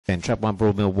Trap 1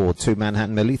 Broadmill Ward, 2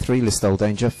 Manhattan Millie, 3 LISTOWEL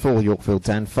DANGER, 4 YORKVILLE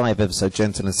DAN, 5 Ever So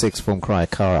Gentle and 6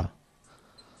 FORMCRIOR CARA.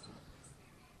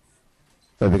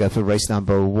 There we go for race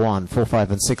number 1. 4,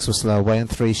 5 and 6 were slow away, and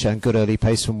 3 showing good early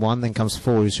pace from 1. Then comes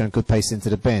 4 who's showing good pace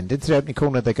into the bend. Into the opening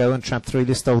corner they go, and trap 3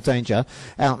 LISTOWEL DANGER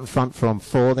out in front from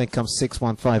 4. Then comes 6,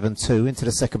 1, 5 and 2. Into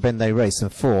the second bend they race,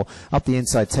 and 4 up the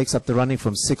inside takes up the running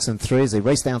from 6 and 3 as they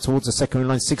race down towards the second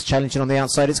line. 6 challenging on the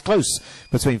outside. It's close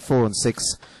between 4 and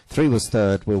 6. 3 was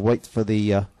third. We'll wait for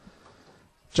the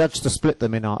judge to split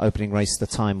them in our opening race. The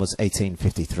time was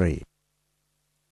 18:53.